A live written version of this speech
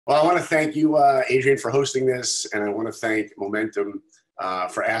Well, I want to thank you, Adrian, for hosting this, and I want to thank Momentum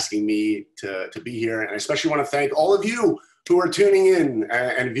for asking me to be here. And I especially want to thank all of you who are tuning in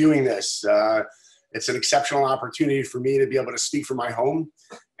and viewing this. It's an exceptional opportunity for me to be able to speak from my home.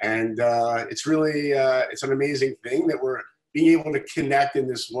 And it's really, it's an amazing thing that we're being able to connect in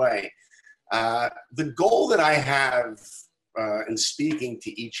this way. The goal that I have in speaking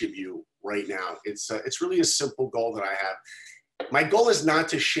to each of you right now, it's really a simple goal that I have. My goal is not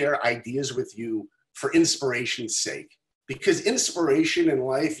to share ideas with you for inspiration's sake, because inspiration in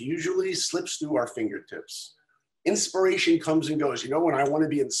life usually slips through our fingertips. Inspiration comes and goes. You know, when I want to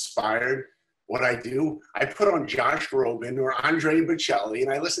be inspired, what I do, I put on Josh Groban or Andre Bocelli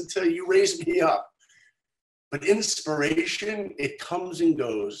and I listen to You Raise Me Up. But inspiration, it comes and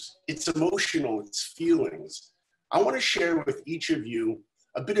goes. It's emotional, it's feelings. I want to share with each of you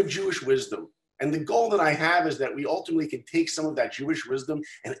a bit of Jewish wisdom. And the goal that I have is that we ultimately can take some of that Jewish wisdom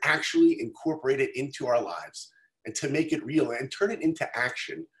and actually incorporate it into our lives and to make it real and turn it into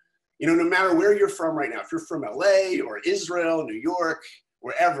action. You know, no matter where you're from right now, if you're from LA or Israel, New York,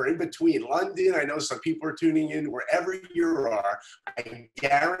 wherever in between, London, I know some people are tuning in, wherever you are, I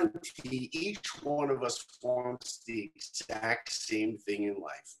guarantee each one of us wants the exact same thing in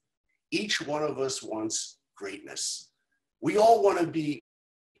life. Each one of us wants greatness. We all want to be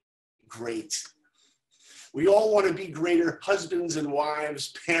great. We all want to be greater husbands and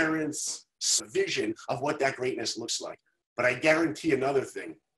wives, parents, vision of what that greatness looks like. But I guarantee another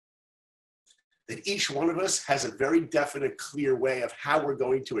thing, that each one of us has a very definite, clear way of how we're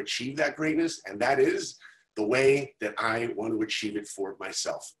going to achieve that greatness, and that is the way that I want to achieve it for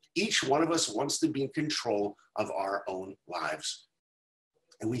myself. Each one of us wants to be in control of our own lives.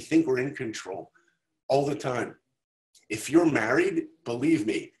 And we think we're in control all the time. If you're married, believe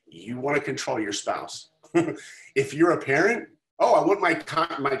me, you want to control your spouse. If you're a parent, oh, I want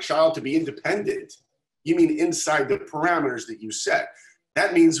my child to be independent. You mean inside the parameters that you set.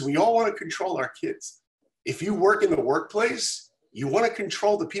 That means we all want to control our kids. If you work in the workplace, you want to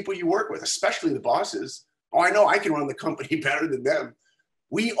control the people you work with, especially the bosses. Oh, I know I can run the company better than them.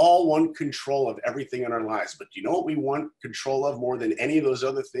 We all want control of everything in our lives. But you know what we want control of more than any of those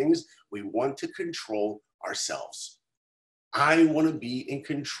other things? We want to control ourselves. I want to be in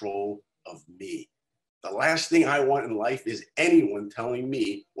control of me. The last thing I want in life is anyone telling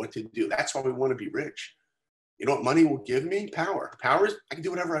me what to do. That's why we want to be rich. You know what money will give me? Power. Power is I can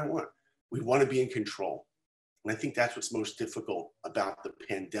do whatever I want. We want to be in control. And I think that's what's most difficult about the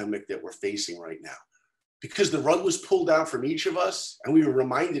pandemic that we're facing right now. Because the rug was pulled out from each of us and we were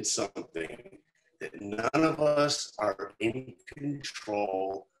reminded something, that none of us are in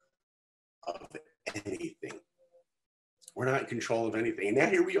control of anything. We're not in control of anything. And now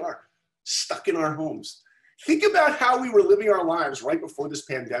here we are, stuck in our homes. Think about how we were living our lives right before this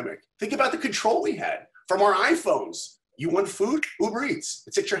pandemic. Think about the control we had from our iPhones. You want food? Uber Eats.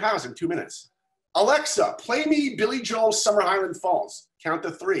 It's at your house in 2 minutes. Alexa, play me Billy Joel's Summer Highland Falls. Count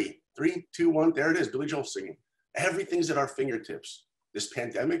to 3. 3, 2, 1. There it is. Billy Joel singing. Everything's at our fingertips. This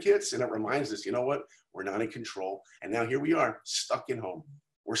pandemic hits and it reminds us, you know what? We're not in control. And now here we are, stuck in home.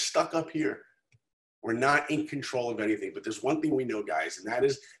 We're stuck up here. We're not in control of anything. But there's one thing we know, guys, and that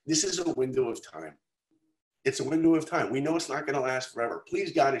is this is a window of time. It's a window of time. We know it's not going to last forever.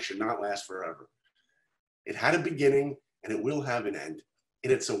 Please, God, it should not last forever. It had a beginning and it will have an end.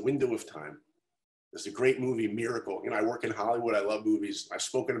 And it's a window of time. There's a great movie, Miracle. You know, I work in Hollywood. I love movies. I've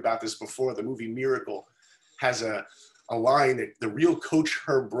spoken about this before. The movie Miracle has a line that the real coach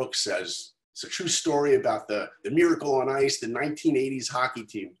Herb Brooks says. It's a true story about the Miracle on Ice, the 1980s hockey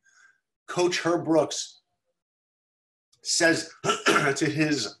team. Coach Herb Brooks says to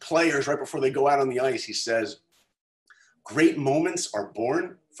his players right before they go out on the ice, he says, great moments are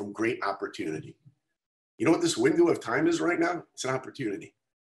born from great opportunity. You know what this window of time is right now? It's an opportunity.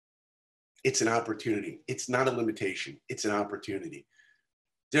 It's an opportunity. It's not a limitation. It's an opportunity.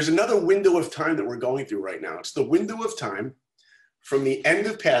 There's another window of time that we're going through right now. It's the window of time from the end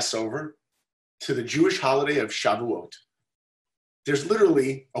of Passover to the Jewish holiday of Shavuot. There's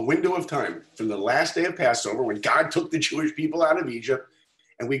literally a window of time from the last day of Passover when God took the Jewish people out of Egypt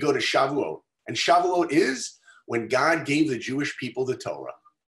and we go to Shavuot. And Shavuot is when God gave the Jewish people the Torah.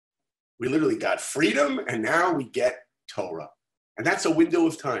 We literally got freedom and now we get Torah. And that's a window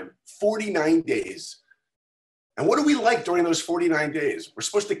of time, 49 days. And what do we like during those 49 days? We're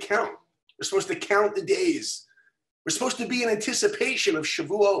supposed to count. We're supposed to count the days. We're supposed to be in anticipation of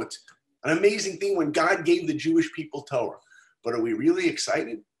Shavuot, an amazing thing when God gave the Jewish people Torah. But are we really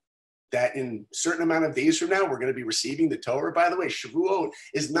excited that in a certain amount of days from now, we're going to be receiving the Torah? By the way, Shavuot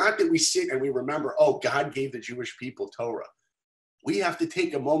is not that we sit and we remember, oh, God gave the Jewish people Torah. We have to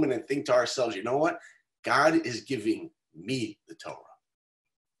take a moment and think to ourselves, you know what? God is giving me the Torah.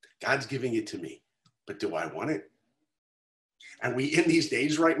 God's giving it to me, but do I want it? And we in these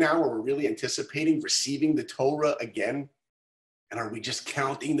days right now where we're really anticipating receiving the Torah again, and are we just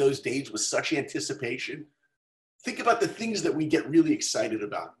counting those days with such anticipation? Think about the things that we get really excited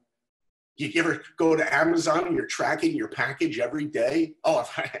about. You ever go to Amazon and you're tracking your package every day? Oh,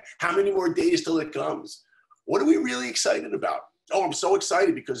 how many more days till it comes? What are we really excited about? Oh, I'm so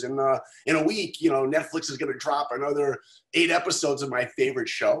excited because in a week, Netflix is going to drop another 8 episodes of my favorite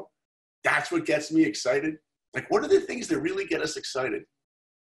show. That's what gets me excited. Like, what are the things that really get us excited?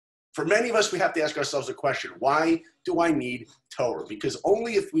 For many of us, we have to ask ourselves a question. Why do I need Torah? Because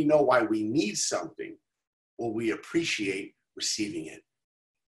only if we know why we need something will we appreciate receiving it.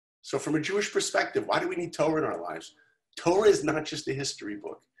 So from a Jewish perspective, why do we need Torah in our lives? Torah is not just a history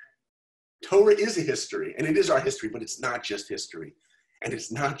book. Torah is a history, and it is our history, but it's not just history. And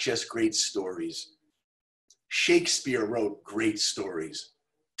it's not just great stories. Shakespeare wrote great stories.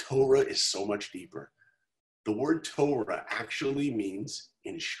 Torah is so much deeper. The word Torah actually means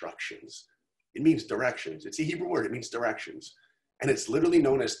instructions. It means directions. It's a Hebrew word. It means directions. And it's literally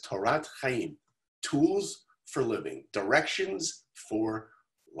known as Torat Chaim, tools for living, directions for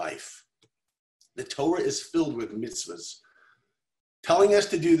life. The Torah is filled with mitzvahs, telling us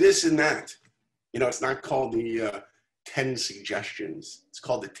to do this and that. It's not called the 10 suggestions. It's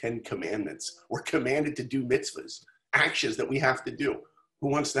called the 10 commandments. We're commanded to do mitzvahs, actions that we have to do. Who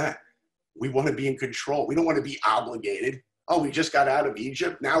wants that? We want to be in control. We don't want to be obligated. Oh, we just got out of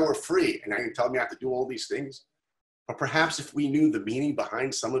Egypt. Now we're free. And now you're telling me I have to do all these things? But perhaps if we knew the meaning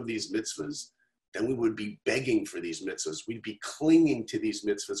behind some of these mitzvahs, then we would be begging for these mitzvahs. We'd be clinging to these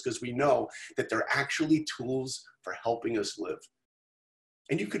mitzvahs because we know that they're actually tools for helping us live.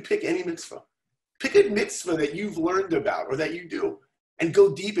 And you could pick any mitzvah. Pick a mitzvah that you've learned about or that you do and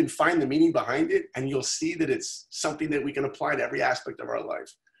go deep and find the meaning behind it. And you'll see that it's something that we can apply to every aspect of our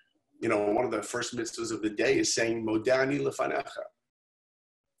life. One of the first mitzvahs of the day is saying, Modeh ani lefanecha.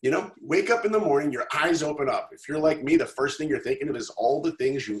 Wake up in the morning, your eyes open up. If you're like me, the first thing you're thinking of is all the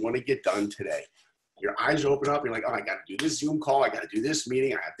things you want to get done today. Your eyes open up, you're like, oh, I got to do this Zoom call, I got to do this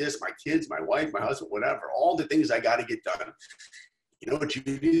meeting, I have this, my kids, my wife, my husband, whatever, all the things I got to get done. You know what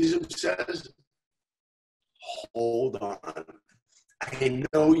Judaism says? Hold on. I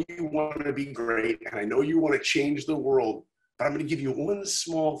know you want to be great, and I know you want to change the world, but I'm going to give you one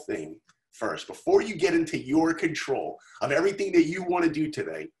small thing first. Before you get into your control of everything that you want to do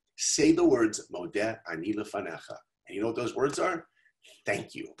today, say the words, Modeh ani lefanecha. And you know what those words are?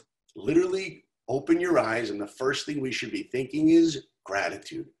 Thank you. Literally open your eyes, and the first thing we should be thinking is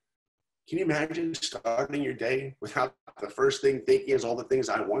gratitude. Can you imagine starting your day without the first thing thinking is all the things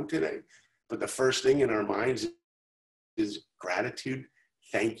I want today? But the first thing in our minds is gratitude.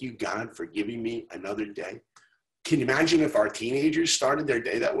 Thank you, God, for giving me another day. Can you imagine if our teenagers started their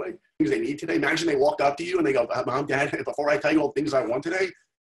day that way? Things they need today. Imagine they walked up to you and they go, Mom, Dad, before I tell you all the things I want today,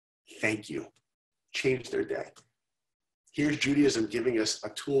 thank you. Change their day. Here's Judaism giving us a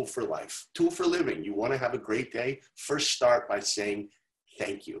tool for life, tool for living. You want to have a great day? First start by saying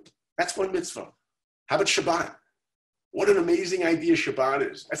thank you. That's one mitzvah. How about Shabbat? What an amazing idea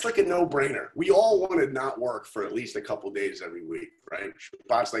Shabbat is. That's like a no-brainer. We all want to not work for at least a couple days every week, right?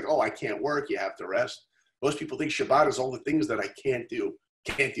 Shabbat's like, oh, I can't work. You have to rest. Most people think Shabbat is all the things that I can't do.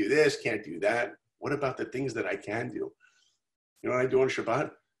 Can't do this, can't do that. What about the things that I can do? You know what I do on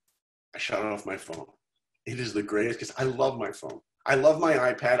Shabbat? I shut off my phone. It is the greatest because I love my phone. I love my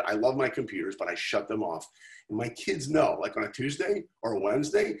iPad. I love my computers, but I shut them off. And my kids know, like on a Tuesday or a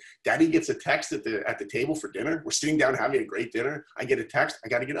Wednesday, Daddy gets a text at the table for dinner. We're sitting down having a great dinner. I get a text. I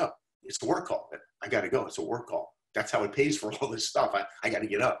got to get up. It's a work call. I got to go. It's a work call. That's how it pays for all this stuff. I got to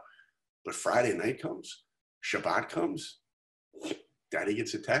get up. But Friday night comes. Shabbat comes. Daddy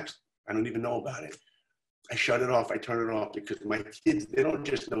gets a text. I don't even know about it. I shut it off. I turn it off because my kids, they don't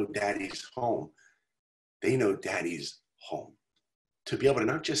just know Daddy's home. They know Daddy's home. To be able to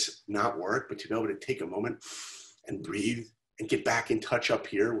not just not work, but to be able to take a moment and breathe and get back in touch up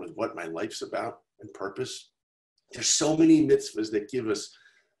here with what my life's about and purpose. There's so many mitzvahs that give us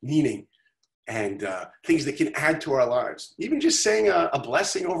meaning and things that can add to our lives. Even just saying a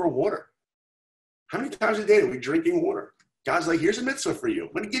blessing over water. How many times a day are we drinking water? God's like, here's a mitzvah for you.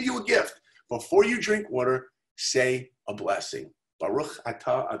 I'm going to give you a gift. Before you drink water, say a blessing. Baruch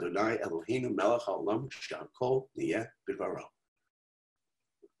atah Adonai Eloheinu melech haolam shakol niyeh bidvaro.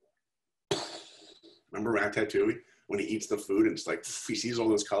 Remember Ratatouille when he eats the food and it's like he sees all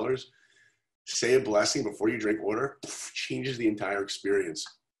those colors? Say a blessing before you drink water, changes the entire experience.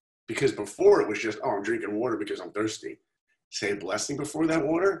 Because before it was just, oh, I'm drinking water because I'm thirsty. say a blessing before that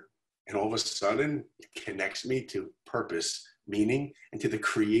water, and all of a sudden it connects me to purpose, meaning, and to the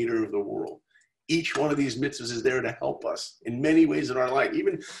creator of the world. Each one of these mitzvahs is there to help us in many ways in our life.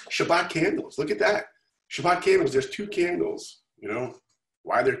 Even Shabbat candles, look at that. Shabbat candles, there's 2 candles, you know.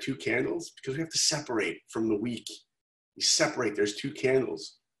 Why are there 2 candles? Because we have to separate from the week. We separate, there's 2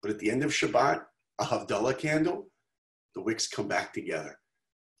 candles. But at the end of Shabbat, a Havdalah candle, the wicks come back together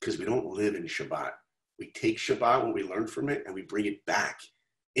because we don't live in Shabbat. We take Shabbat, what we learned from it, and we bring it back,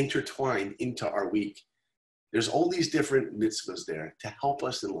 intertwined into our week. There's all these different mitzvahs there to help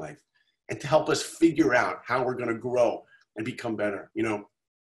us in life and to help us figure out how we're going to grow and become better. You know,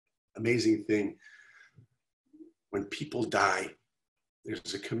 amazing thing. When people die,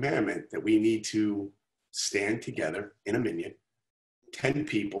 there's a commandment that we need to stand together in a minyan, 10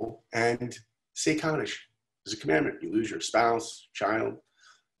 people, and say Kaddish. There's a commandment. You lose your spouse, child.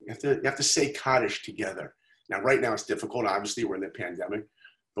 You have to say Kaddish together. Now, right now it's difficult. Obviously, we're in the pandemic.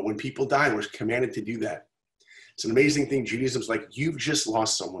 But when people die, we're commanded to do that. It's an amazing thing. Judaism's like, you've just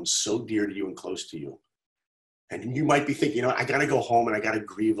lost someone so dear to you and close to you. And you might be thinking, you know, I got to go home and I got to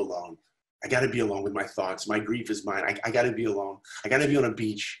grieve alone. I got to be alone with my thoughts. My grief is mine. I got to be alone. I got to be on a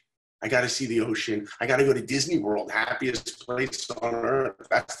beach. I got to see the ocean. I got to go to Disney World, happiest place on earth.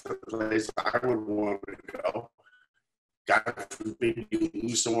 That's the place I would want to go. God forbid you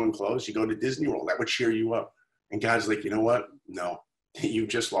lose someone close, you go to Disney World. That would cheer you up. And God's like, you know what? No, you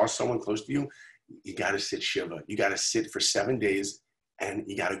just lost someone close to you. You got to sit Shiva. You got to sit for 7 days and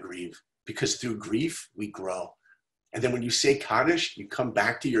you got to grieve, because through grief, we grow. And then when you say Kaddish, you come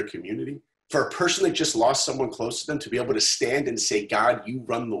back to your community. For a person that just lost someone close to them to be able to stand and say, God, you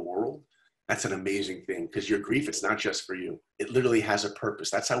run the world, that's an amazing thing, because your grief, it's not just for you. It literally has a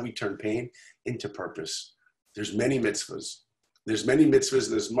purpose. That's how we turn pain into purpose. There's many mitzvahs. There's many mitzvahs,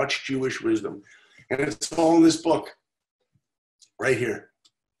 and there's much Jewish wisdom. And it's all in this book, right here.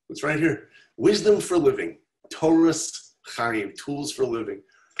 It's right here. Wisdom for Living, Torah's Chaim, Tools for Living.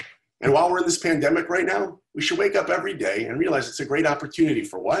 And while we're in this pandemic right now, we should wake up every day and realize it's a great opportunity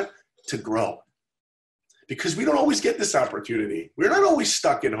for what? To grow. Because we don't always get this opportunity. We're not always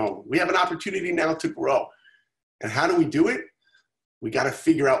stuck at home. We have an opportunity now to grow. And how do we do it? We got to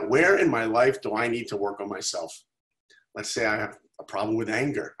figure out, where in my life do I need to work on myself? Let's say I have a problem with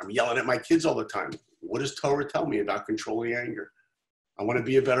anger. I'm yelling at my kids all the time. What does Torah tell me about controlling anger? I want to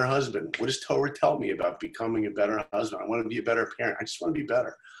be a better husband. What does Torah tell me about becoming a better husband? I want to be a better parent. I just want to be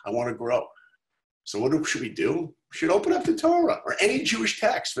better. I want to grow. So what should we do? We should open up the Torah, or any Jewish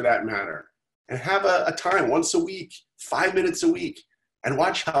text for that matter, and have a time once a week, 5 minutes a week, and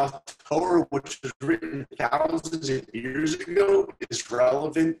watch how Torah, which was written thousands of years ago, is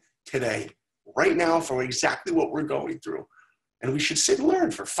relevant today, right now, for exactly what we're going through. And we should sit and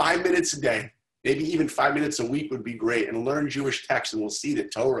learn for 5 minutes a day. Maybe even 5 minutes a week would be great, and learn Jewish text, and we'll see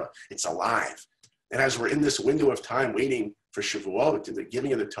that Torah, it's alive. And as we're in this window of time waiting for Shavuot, to the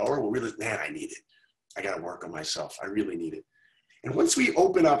giving of the Torah, we'll realize, man, I need it. I got to work on myself. I really need it. And once we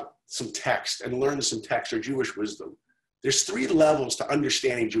open up some text and learn some text or Jewish wisdom, there's 3 levels to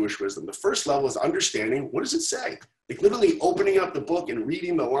understanding Jewish wisdom. The first level is understanding, what does it say? Like literally opening up the book and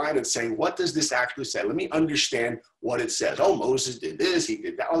reading the line and saying, what does this actually say? Let me understand what it says. Oh, Moses did this, he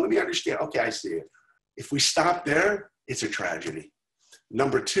did that. Oh, let me understand. Okay, I see it. If we stop there, it's a tragedy.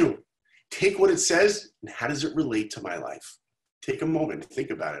 Number 2, take what it says and how does it relate to my life? Take a moment, think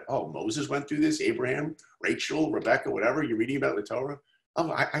about it. Oh, Moses went through this, Abraham, Rachel, Rebecca, whatever you're reading about in the Torah.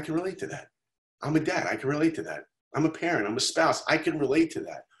 Oh, I can relate to that. I'm a dad, I can relate to that. I'm a parent, I'm a spouse, I can relate to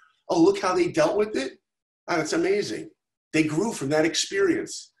that. Oh, look how they dealt with it. Oh, that's amazing. They grew from that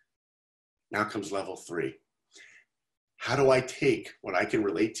experience. Now comes level 3. How do I take what I can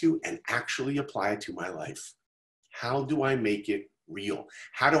relate to and actually apply it to my life? How do I make it real?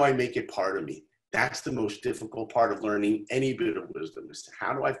 How do I make it part of me? That's the most difficult part of learning any bit of wisdom, is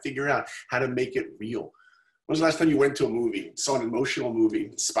how do I figure out how to make it real? When was the last time you went to a movie, saw an emotional movie,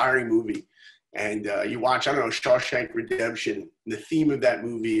 inspiring movie, and you watch, I don't know, Shawshank Redemption, and the theme of that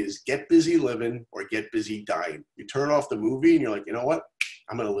movie is get busy living or get busy dying. You turn off the movie and you're like, you know what?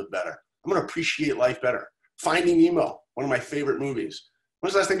 I'm going to live better. I'm going to appreciate life better. Finding Nemo, one of my favorite movies. When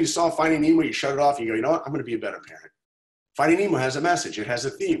was the last time you saw Finding Nemo, you shut it off and you go, you know what? I'm going to be a better parent. Finding Nemo has a message. It has a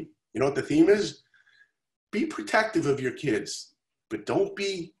theme. You know what the theme is? Be protective of your kids, but don't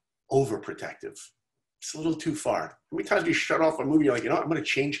be overprotective. It's a little too far. How many times do you shut off a movie, you're like, you know what? I'm going to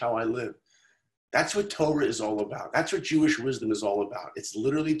change how I live. That's what Torah is all about. That's what Jewish wisdom is all about. It's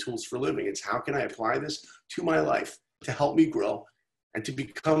literally tools for living. It's how can I apply this to my life to help me grow and to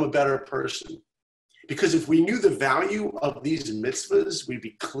become a better person. Because if we knew the value of these mitzvahs, we'd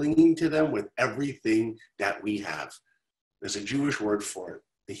be clinging to them with everything that we have. There's a Jewish word for it.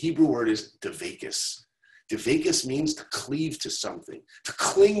 The Hebrew word is devekis. Devekis means to cleave to something, to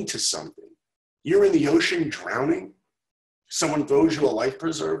cling to something. You're in the ocean drowning. Someone throws you a life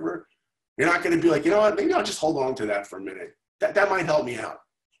preserver. You're not going to be like, you know what, maybe I'll just hold on to that for a minute. That might help me out.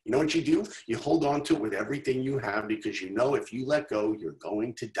 You know what you do? You hold on to it with everything you have because you know if you let go, you're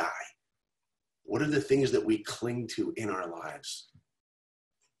going to die. What are the things that we cling to in our lives?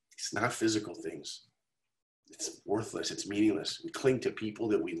 It's not physical things. It's worthless. It's meaningless. We cling to people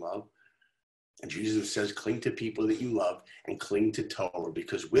that we love. And Jesus says, cling to people that you love and cling to Torah,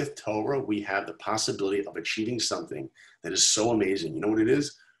 because with Torah, we have the possibility of achieving something that is so amazing. You know what it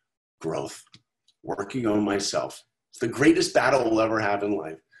is? Growth. Working on myself. It's the greatest battle we'll ever have in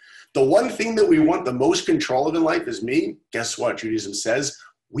life. The one thing that we want the most control of in life is me. Guess what? Judaism says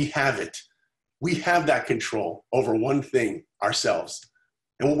we have it. We have that control over one thing, ourselves.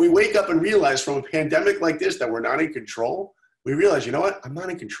 And when we wake up and realize from a pandemic like this that we're not in control, we realize, you know what? I'm not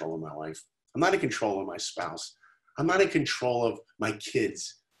in control of my life. I'm not in control of my spouse. I'm not in control of my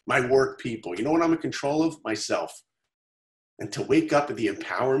kids, my work people. You know what I'm in control of? Myself. And to wake up at the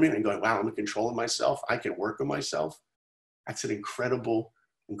empowerment and go, wow, I'm in control of myself. I can work on myself. That's an incredible,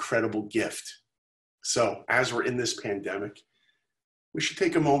 incredible gift. So as we're in this pandemic, we should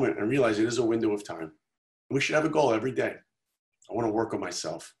take a moment and realize it is a window of time. We should have a goal every day. I want to work on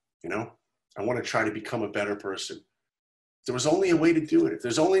myself, you know? I want to try to become a better person. If there was only a way to do it, if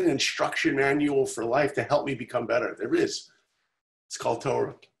there's only an instruction manual for life to help me become better, there is. It's called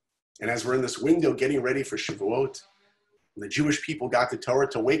Torah. And as we're in this window getting ready for Shavuot, the Jewish people got the Torah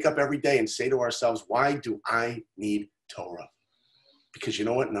to wake up every day and say to ourselves, why do I need Torah? Because you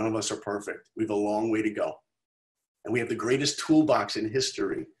know what? None of us are perfect. We have a long way to go. And we have the greatest toolbox in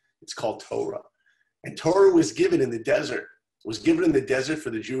history. It's called Torah. And Torah was given in the desert. It was given in the desert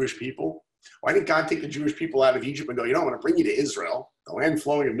for the Jewish people. Why didn't God take the Jewish people out of Egypt and go, you know, I'm going to bring you to Israel, the land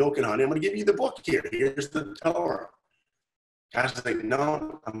flowing of milk and honey. I'm going to give you the book here. Here's the Torah. God's like,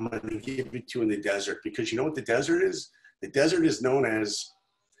 no, I'm going to give it to you in the desert. Because you know what the desert is? The desert is known as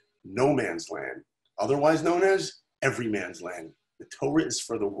no man's land, otherwise known as every man's land. The Torah is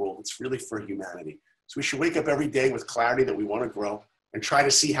for the world. It's really for humanity. So we should wake up every day with clarity that we want to grow and try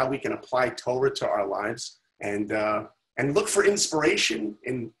to see how we can apply Torah to our lives and look for inspiration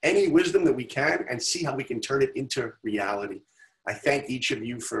in any wisdom that we can and see how we can turn it into reality. I thank each of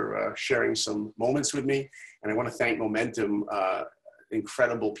you for sharing some moments with me. And I want to thank Momentum,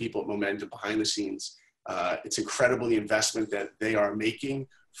 incredible people at Momentum behind the scenes. It's incredible the investment that they are making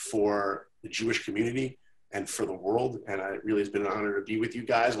for the Jewish community and for the world. And it really has been an honor to be with you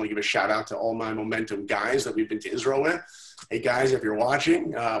guys. I want to give a shout out to all my Momentum guys that we've been to Israel with. Hey guys, if you're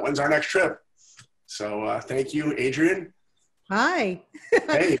watching, when's our next trip? So thank you, Adrian. Hi.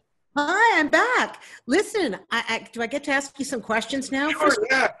 Hey. Hi, I'm back. Listen, do I get to ask you some questions now? Sure,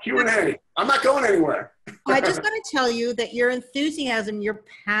 yeah, Q&A. I'm not going anywhere. I just want to tell you that your enthusiasm, your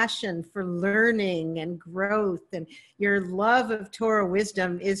passion for learning and growth, and your love of Torah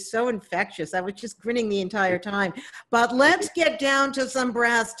wisdom is so infectious. I was just grinning the entire time. But let's get down to some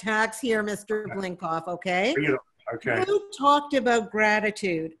brass tacks here, Mr. Blinkoff, okay? Okay. You talked about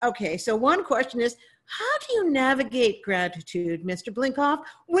gratitude. Okay, so one question is, how do you navigate gratitude, Mr. Blinkoff,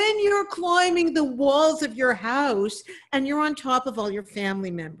 when you're climbing the walls of your house and you're on top of all your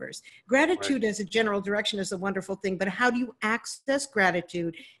family members? Gratitude as a general direction is a wonderful thing, but how do you access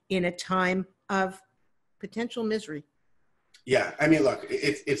gratitude in a time of potential misery? Yeah, I mean, look,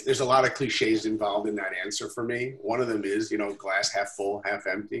 there's a lot of cliches involved in that answer for me. One of them is, you know, glass half full, half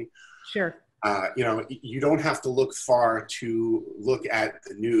empty. Sure. You know, you don't have to look far to look at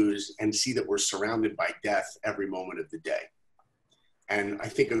the news and see that we're surrounded by death every moment of the day. And I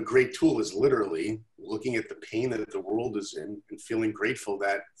think a great tool is literally looking at the pain that the world is in and feeling grateful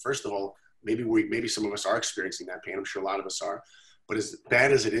that, first of all, maybe some of us are experiencing that pain. I'm sure a lot of us are. But as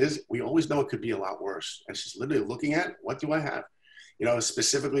bad as it is, we always know it could be a lot worse. And it's just literally looking at, what do I have? You know,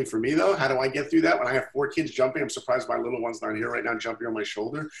 specifically for me, though, how do I get through that? When I have 4 kids jumping, I'm surprised my little one's not here right now, jumping on my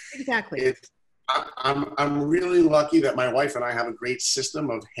shoulder. Exactly. I'm really lucky that my wife and I have a great system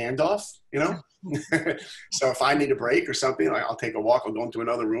of handoff, you know? So if I need a break or something, I'll take a walk, I'll go into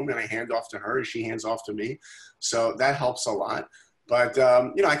another room and I hand off to her and she hands off to me. So that helps a lot. But,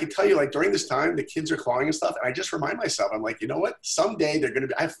 you know, I can tell you, like, during this time, the kids are clawing and stuff. And I just remind myself, I'm like, you know what? Someday they're going to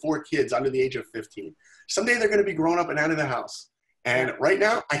be, I have 4 kids under the age of 15. Someday they're going to be grown up and out of the house. And right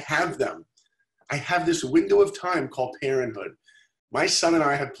now I have them. I have this window of time called parenthood. My son and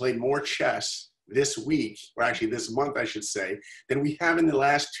I have played more chess this week, or actually this month, I should say, than we have in the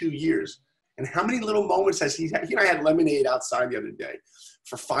last 2 years. And how many little moments has he had? He and I had lemonade outside the other day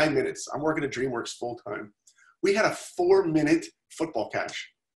for 5 minutes. I'm working at DreamWorks full time. We had a 4-minute football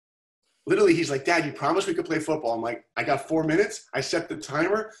catch. Literally, he's like, Dad, you promised we could play football. I'm like, I got 4 minutes. I set the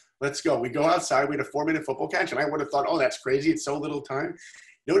timer. Let's go. We go outside. We had a 4-minute football catch. And I would have thought, oh, that's crazy. It's so little time.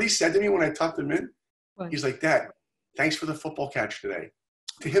 You know what he said to me when I tucked him in? What? He's like, Dad, thanks for the football catch today.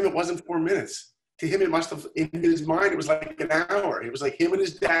 To him, it wasn't 4 minutes. To him, it must have, in his mind, it was like an hour. It was like him and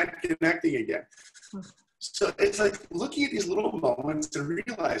his dad connecting again. So it's like looking at these little moments and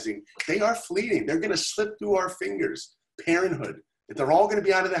realizing they are fleeting. They're going to slip through our fingers. Parenthood. If they're all going to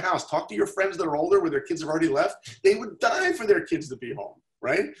be out of the house, talk to your friends that are older where their kids have already left. They would die for their kids to be home,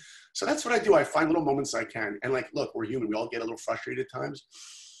 right? So that's what I do. I find little moments I can. And like, look, we're human. We all get a little frustrated at times.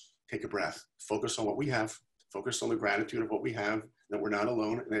 Take a breath. Focus on what we have. Focus on the gratitude of what we have, that we're not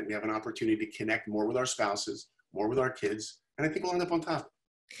alone, and that we have an opportunity to connect more with our spouses, more with our kids. And I think we'll end up on top.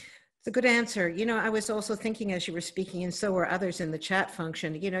 It's a good answer. You know, I was also thinking as you were speaking, and so were others in the chat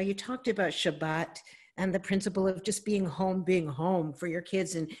function, you know, you talked about Shabbat and the principle of just being home for your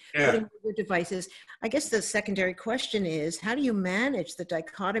kids and putting your devices. I guess the secondary question is, how do you manage the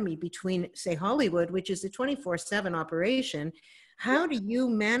dichotomy between, say, Hollywood, which is a 24/7 operation? How do you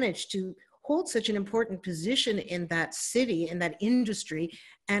manage to hold such an important position in that city, in that industry,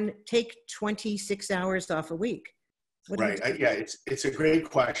 and take 26 hours off a week? Right. Yeah, it's a great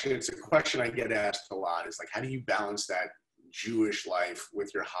question. It's a question I get asked a lot. It's like, how do you balance that Jewish life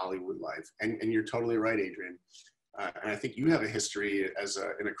with your Hollywood life? And you're totally right, Adrian. And I think you have a history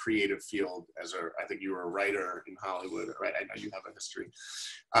in a creative field. I think you were a writer in Hollywood, right? I know you have a history.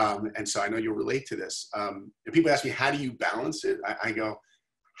 And so I know you'll relate to this. If people ask me, how do you balance it? I go,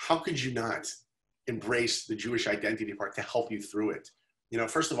 how could you not embrace the Jewish identity part to help you through it? You know,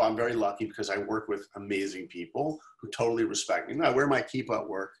 first of all, I'm very lucky because I work with amazing people who totally respect me. You know, I wear my kippah at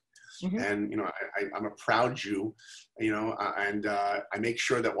work. Mm-hmm. And, you know, I'm a proud Jew, you know, and I make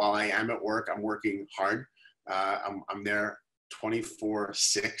sure that while I am at work, I'm working hard. I'm there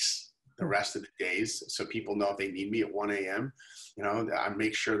 24/6 the rest of the days. So people know if they need me at 1 a.m., you know, I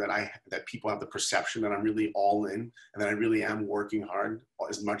make sure that people have the perception that I'm really all in and that I really am working hard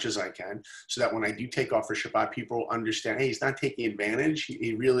as much as I can, so that when I do take off for Shabbat, people understand, hey, he's not taking advantage.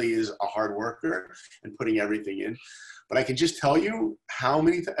 He really is a hard worker and putting everything in. But I can just tell you how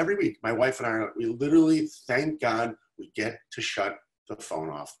many, every week, my wife and I, we literally, thank God, we get to shut the phone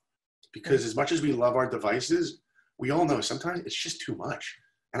off. Because as much as we love our devices, we all know sometimes it's just too much.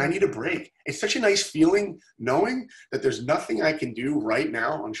 And I need a break. It's such a nice feeling knowing that there's nothing I can do right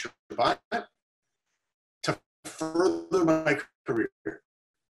now on Shabbat to further my career.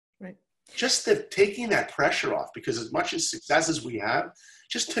 Right. Just taking that pressure off, because as much as success as we have,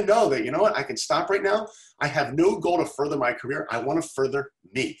 just to know that, you know what, I can stop right now. I have no goal to further my career. I want to further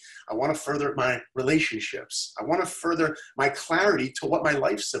me. I want to further my relationships. I want to further my clarity to what my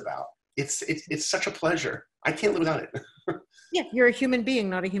life's about. It's such a pleasure. I can't live without it. Yeah, you're a human being,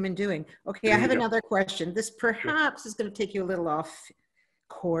 not a human doing. Okay, I have another question. This perhaps is going to take you a little off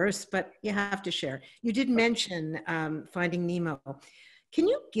course, but you have to share. You did mention Finding Nemo. Can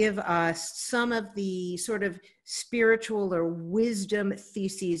you give us some of the sort of spiritual or wisdom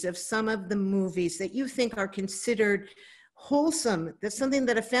theses of some of the movies that you think are considered wholesome? That's something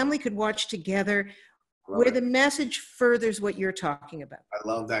that a family could watch together where the message furthers what you're talking about. I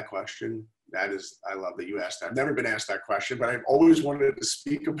love that question. I love that you asked that. I've never been asked that question, but I've always wanted to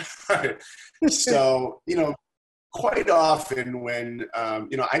speak about it. So, you know, quite often when,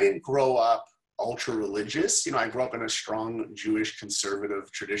 you know, I didn't grow up ultra religious. You know, I grew up in a strong Jewish conservative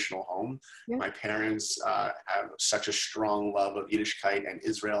traditional home. Yeah. My parents have such a strong love of Yiddishkeit and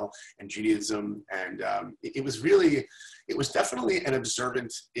Israel and Judaism. And it was definitely an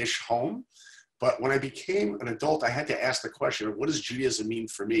observant-ish home. But when I became an adult, I had to ask the question of what does Judaism mean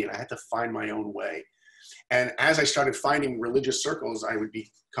for me? And I had to find my own way. And as I started finding religious circles, I would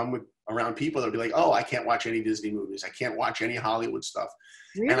come around people that would be like, oh, I can't watch any Disney movies. I can't watch any Hollywood stuff.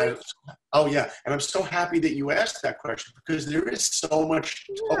 Really? And I'm so happy that you asked that question, because there is so much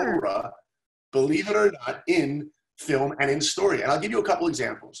Torah, believe it or not, in film and in story. And I'll give you a couple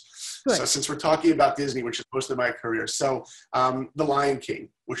examples. Good. So since we're talking about Disney, which is most of my career. So The Lion King,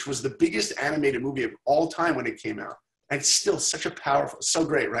 which was the biggest animated movie of all time when it came out. And it's still such a powerful, so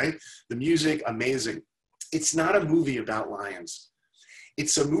great, right? The music, amazing. It's not a movie about lions.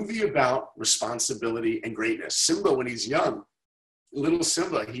 It's a movie about responsibility and greatness. Simba, when he's young, little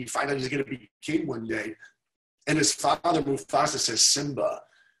Simba, he finds out he's going to be king one day. And his father, Mufasa, says, Simba,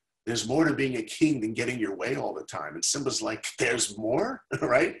 there's more to being a king than getting your way all the time. And Simba's like, there's more,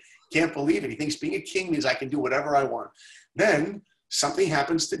 right? Can't believe it. He thinks being a king means I can do whatever I want. Then something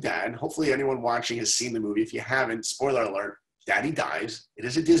happens to Dad. Hopefully anyone watching has seen the movie. If you haven't, spoiler alert, Daddy dies. It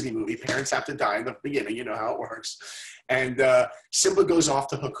is a Disney movie. Parents have to die in the beginning. You know how it works. And Simba goes off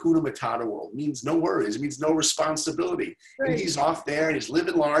to Hakuna Matata world. It means no worries. It means no responsibility. Right. And he's off there and he's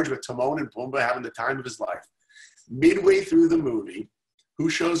living large with Timon and Pumbaa, having the time of his life. Midway through the movie, who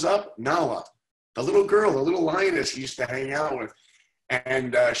shows up? Nala, the little girl, the little lioness he used to hang out with.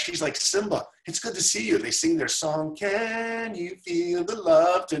 And she's like, Simba, it's good to see you. They sing their song, Can You Feel the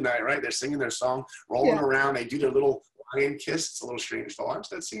Love Tonight, right? They're singing their song, rolling around. They do their little lion kiss. It's a little strange to watch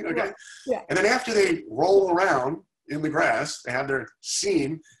that scene, okay? Yeah. And then after they roll around in the grass, they have their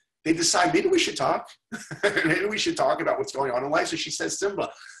scene, they decide, maybe we should talk. Maybe we should talk about what's going on in life. So she says,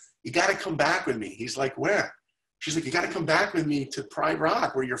 Simba, you got to come back with me. He's like, where? She's like, you got to come back with me to Pride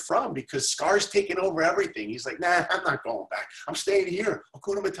Rock, where you're from, because Scar's taking over everything. He's like, nah, I'm not going back. I'm staying here.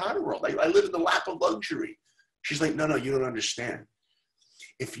 Hakuna Matata world. I live in the lap of luxury. She's like, no, you don't understand.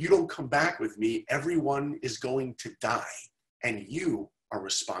 If you don't come back with me, everyone is going to die, and you are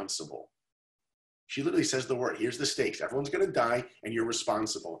responsible. She literally says the word, here's the stakes. Everyone's going to die, and you're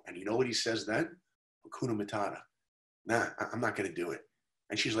responsible. And you know what he says then? Hakuna Matata. Nah, I'm not going to do it.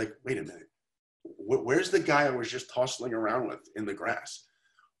 And she's like, wait a minute. Where's the guy I was just tossing around with in the grass?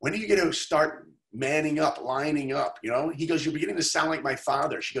 When are you going to start manning up, lining up? You know, he goes, you're beginning to sound like my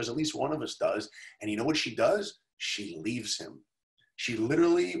father. She goes, at least one of us does. And you know what she does? She leaves him. She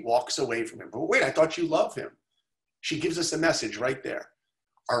literally walks away from him. But wait, I thought you loved him. She gives us a message right there.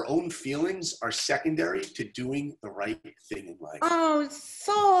 Our own feelings are secondary to doing the right thing in life. Oh,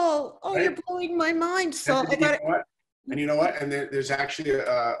 Saul. Oh, right? You're blowing my mind, Saul. And you know what? And there's actually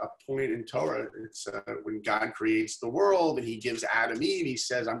a point in Torah. It's when God creates the world and he gives Adam Eve, he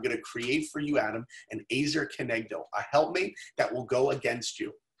says, I'm going to create for you, Adam, an Ezer Kenegdo, a helpmate that will go against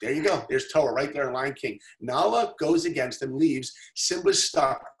you. There you go. There's Torah right there in Lion King. Nala goes against him, leaves. Simba's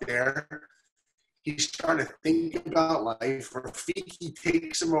stuck there. He's starting to think about life. Rafiki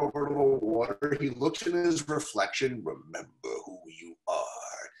takes him over to the water. He looks in his reflection. Remember who you are.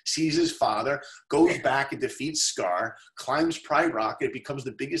 Sees his father, goes back and defeats Scar, climbs Pride Rock. It becomes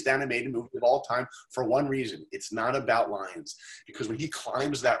the biggest animated movie of all time for one reason. It's not about lions. Because when he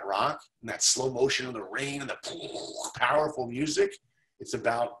climbs that rock and that slow motion of the rain and the powerful music, it's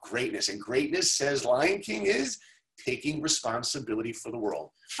about greatness. And greatness, says Lion King, is taking responsibility for the world.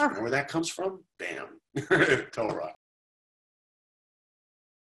 You know where that comes from? Bam. Torah.